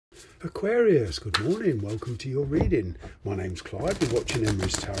Aquarius, good morning, welcome to your reading. My name's Clyde, you're watching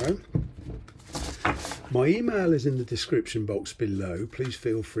Emery's Tarot. My email is in the description box below. Please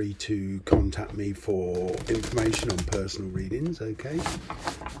feel free to contact me for information on personal readings, okay?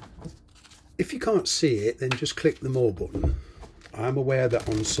 If you can't see it, then just click the more button. I'm aware that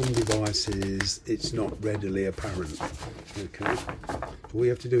on some devices it's not readily apparent, okay? All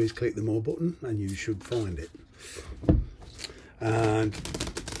you have to do is click the more button and you should find it. And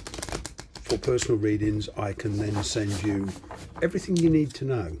for personal readings, I can then send you everything you need to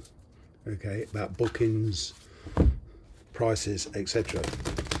know, okay, about bookings, prices, etc.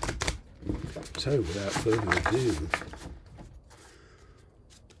 So without further ado,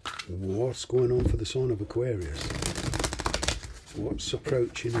 what's going on for the sign of Aquarius? What's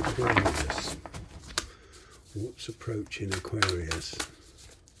approaching Aquarius? What's approaching Aquarius?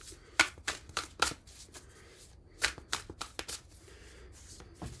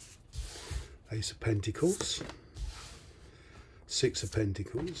 Ace of Pentacles, Six of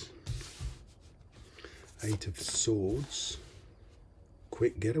Pentacles, Eight of Swords,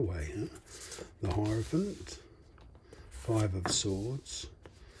 quick getaway, huh? The Hierophant, Five of Swords,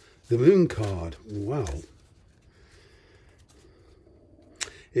 the Moon card. Wow.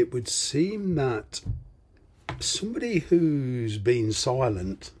 It would seem that somebody who's been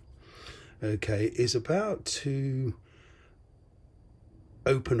silent, okay, is about to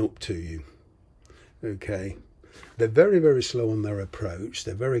open up to you. Okay, they're very, very slow on their approach.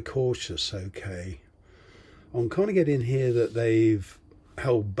 They're very cautious, okay. I'm kind of getting here that they've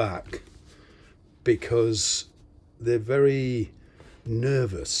held back because they're very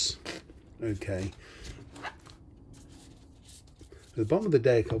nervous, okay. At the bottom of the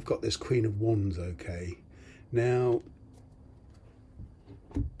deck, I've got this Queen of Wands, okay. Now,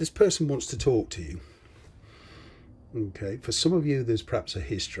 this person wants to talk to you, okay. For some of you, there's perhaps a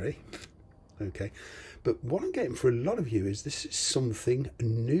history. Okay, but what I'm getting for a lot of you is this is something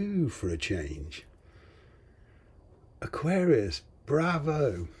new for a change. Aquarius,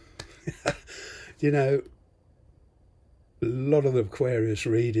 bravo. You know, a lot of the Aquarius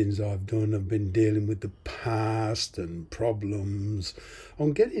readings I've done have been dealing with the past and problems.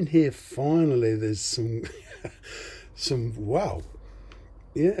 I'm getting here finally there's some, wow,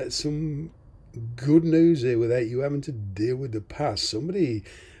 yeah, some good news here without you having to deal with the past.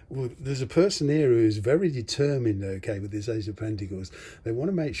 Well, there's a person here who is very determined, okay, with this Ace of Pentacles. They want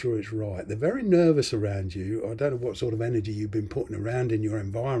to make sure it's right. They're very nervous around you. I don't know what sort of energy you've been putting around in your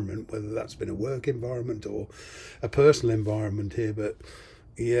environment, whether that's been a work environment or a personal environment here, but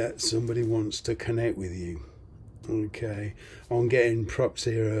yeah, somebody wants to connect with you, okay. I'm getting props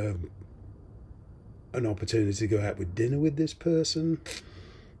here, an opportunity to go out with dinner with this person,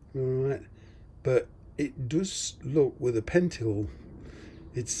 all right, but it does look with a pentacle,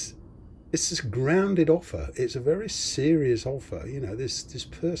 it's this grounded offer. It's a very serious offer. You know, this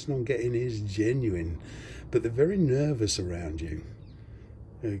person I'm getting is genuine, but they're very nervous around you,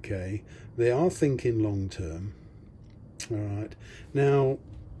 okay. They are thinking long term, all right. Now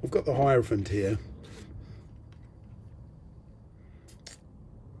I've got the Hierophant here.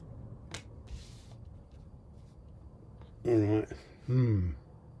 All right.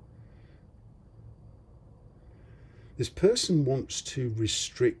 This person wants to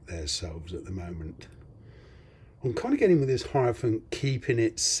restrict themselves at the moment. I'm kind of getting with this Hierophant keeping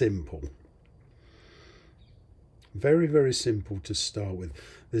it simple. Very, very simple to start with.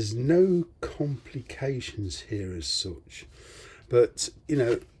 There's no complications here as such. But, you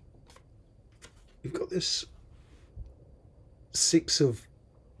know, you've got this Six of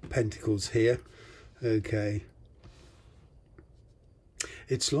Pentacles here, okay.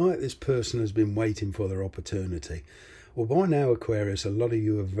 It's like this person has been waiting for their opportunity. Well, by now, Aquarius, a lot of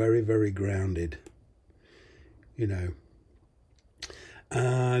you are very, very grounded, you know.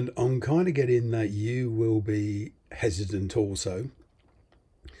 And I'm kind of getting that you will be hesitant also,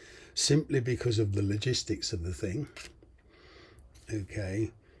 simply because of the logistics of the thing,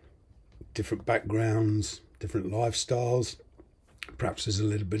 okay. Different backgrounds, different lifestyles. Perhaps there's a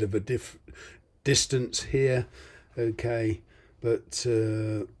little bit of a distance here, okay. But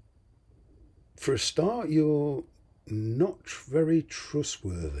for a start, you're not very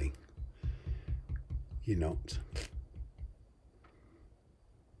trustworthy. You're not.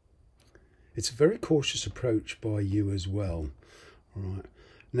 It's a very cautious approach by you as well. All right.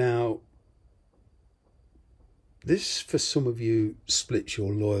 Now, this, for some of you, splits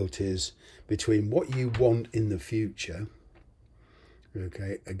your loyalties between what you want in the future,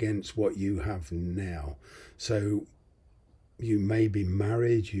 okay, against what you have now. So you may be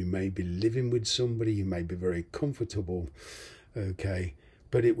married, you may be living with somebody, you may be very comfortable, okay,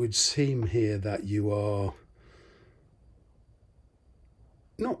 but it would seem here that you are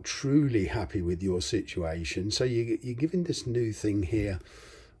not truly happy with your situation. So you're giving this new thing here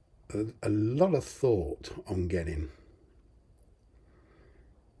a lot of thought on getting.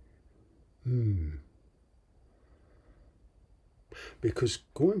 Because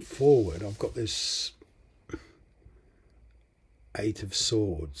going forward, I've got this Eight of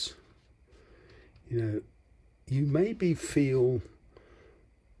Swords. You know, you maybe feel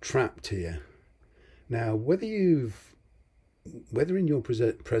trapped here. Now, whether in your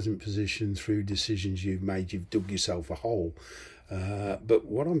present position through decisions you've made, you've dug yourself a hole. But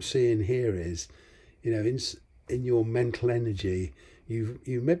what I'm seeing here is, you know, in your mental energy, you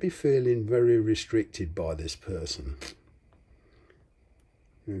may be feeling very restricted by this person.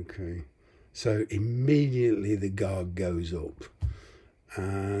 Okay, so immediately the guard goes up,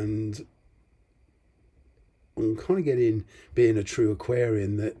 and I'm kind of getting, being a true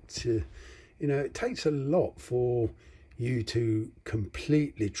Aquarian, that you know, it takes a lot for you to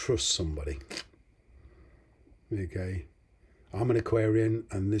completely trust somebody. Okay, I'm an Aquarian,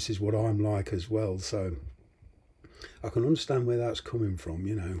 and this is what I'm like as well, so I can understand where that's coming from.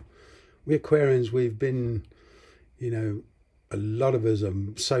 You know, we Aquarians, we've been, you know, a lot of us are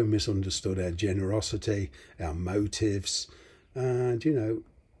so misunderstood, our generosity, our motives, and, you know,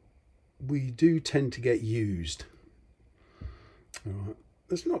 we do tend to get used. All right.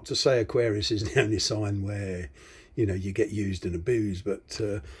 That's not to say Aquarius is the only sign where, you know, you get used and abused, but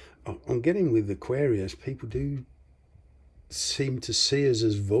I'm getting with Aquarius, people do seem to see us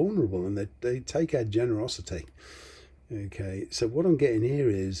as vulnerable, and they take our generosity. Okay, so what I'm getting here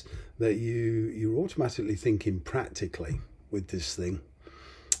is that you're automatically thinking practically with this thing,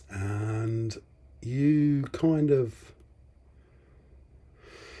 and you kind of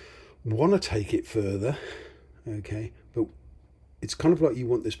want to take it further. Okay, but it's kind of like you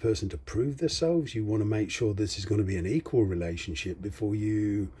want this person to prove themselves. You want to make sure this is going to be an equal relationship before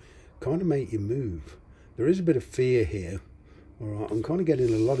you kind of make your move. There is a bit of fear here. All right, I'm kind of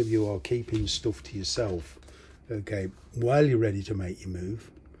getting a lot of you are keeping stuff to yourself, okay, while you're ready to make your move.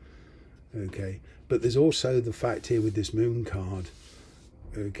 Okay, but there's also the fact here with this Moon card,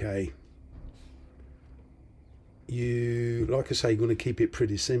 okay, you, like I say, you're going to keep it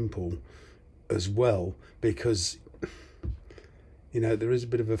pretty simple as well, because, you know, there is a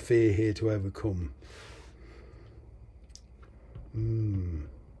bit of a fear here to overcome.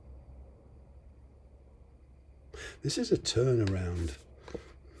 This is a turnaround.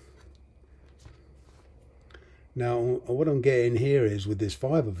 Now, what I'm getting here is with this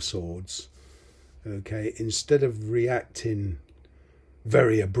Five of Swords, okay, instead of reacting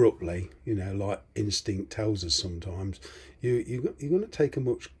very abruptly, you know, like instinct tells us sometimes, you're going to take a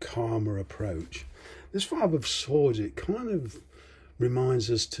much calmer approach. This Five of Swords, it kind of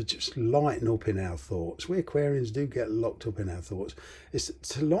reminds us to just lighten up in our thoughts. We Aquarians do get locked up in our thoughts. It's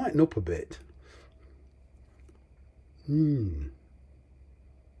to lighten up a bit.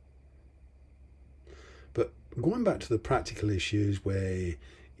 But going back to the practical issues where,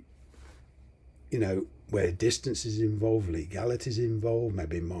 you know, where distance is involved, legality is involved,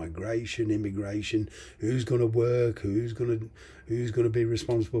 maybe migration, immigration, who's going to work, who's going to be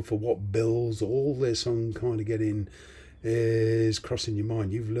responsible for what bills, all this I'm kind of getting is crossing your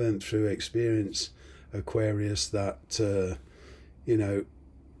mind. You've learned through experience, Aquarius, that, you know,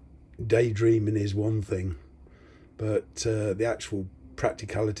 daydreaming is one thing, but the actual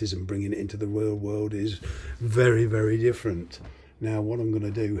practicalities and bringing it into the real world is very, very different. Now, what I'm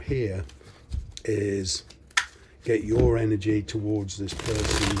going to do here is get your energy towards this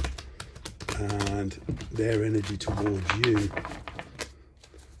person and their energy towards you.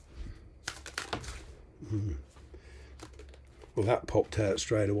 Well, that popped out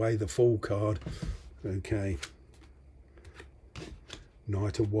straight away, the Fool card. Okay.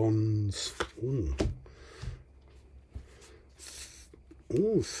 Knight of Wands.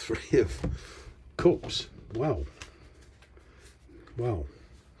 Ooh, Three of Cups. Wow. Wow.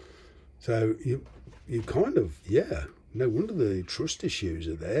 So you kind of, yeah, no wonder the trust issues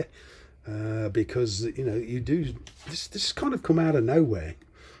are there, because, you know, you do, this kind of come out of nowhere.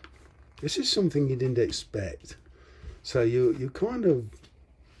 This is something you didn't expect. So you kind of,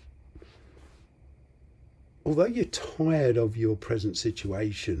 although you're tired of your present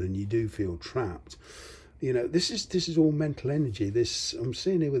situation and you do feel trapped, you know, this is all mental energy. This, I'm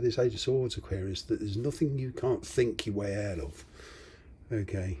seeing here with this Eight of Swords, Aquarius, that there's nothing you can't think your way out of.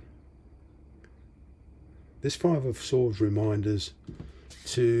 Okay. This Five of Swords reminds us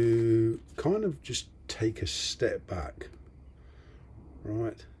to kind of just take a step back,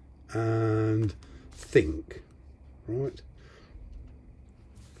 right, and think, right.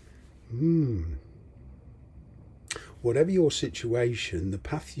 Whatever your situation, the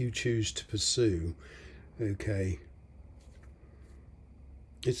path you choose to pursue, okay,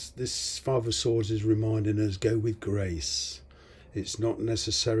 this Five of Swords is reminding us, go with grace. It's not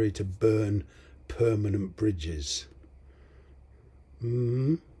necessary to burn permanent bridges.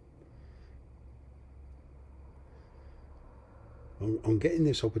 I'm getting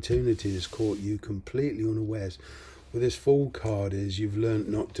this opportunity has caught you completely unawares. With this Fool card is you've learnt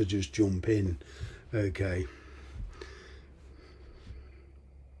not to just jump in, okay.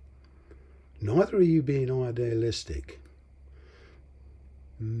 Neither are you being idealistic.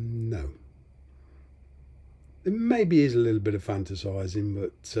 No. There maybe is a little bit of fantasizing,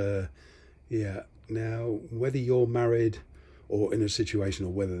 but yeah. Now, whether you're married or in a situation,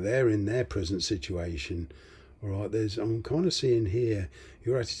 or whether they're in their present situation, all right, I'm kind of seeing here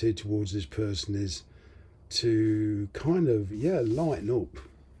your attitude towards this person is to kind of, lighten up,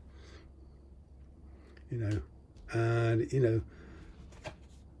 and,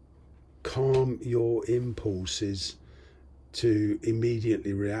 calm your impulses to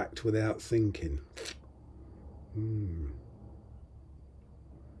immediately react without thinking.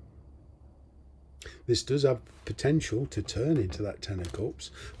 This does have potential to turn into that Ten of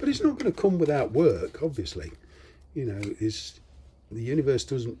Cups, but it's not going to come without work, obviously. The universe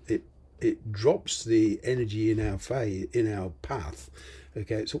doesn't, it drops the energy in our path.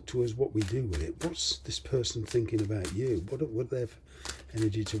 Okay, it's up to us what we do with it. What's this person thinking about you? What their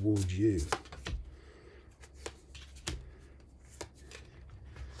energy towards you?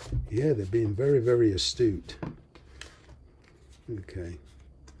 Yeah, they're being very, very astute. Okay.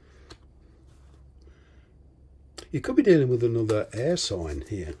 You could be dealing with another air sign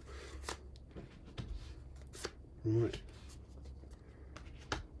here. Right.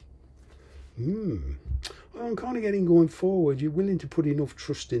 I'm kind of getting going forward. You're willing to put enough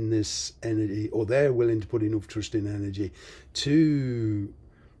trust in this energy, or they're willing to put enough trust in energy to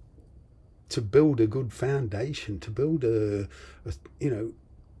build a good foundation, to build do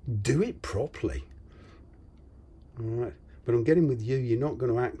it properly. All right. But I'm getting with you, you're not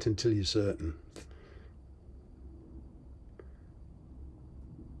going to act until you're certain.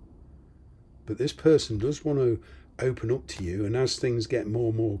 But this person does want to open up to you, and as things get more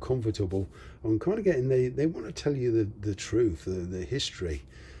and more comfortable, I'm kind of getting they want to tell you the truth, the history.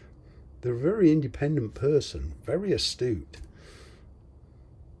 They're a very independent person, very astute.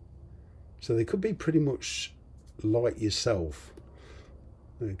 So they could be pretty much like yourself.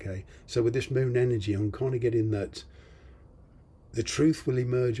 Okay, so with this moon energy, I'm kind of getting that the truth will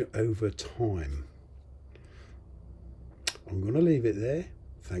emerge over time. I'm going to leave it there.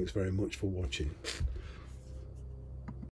 Thanks very much for watching.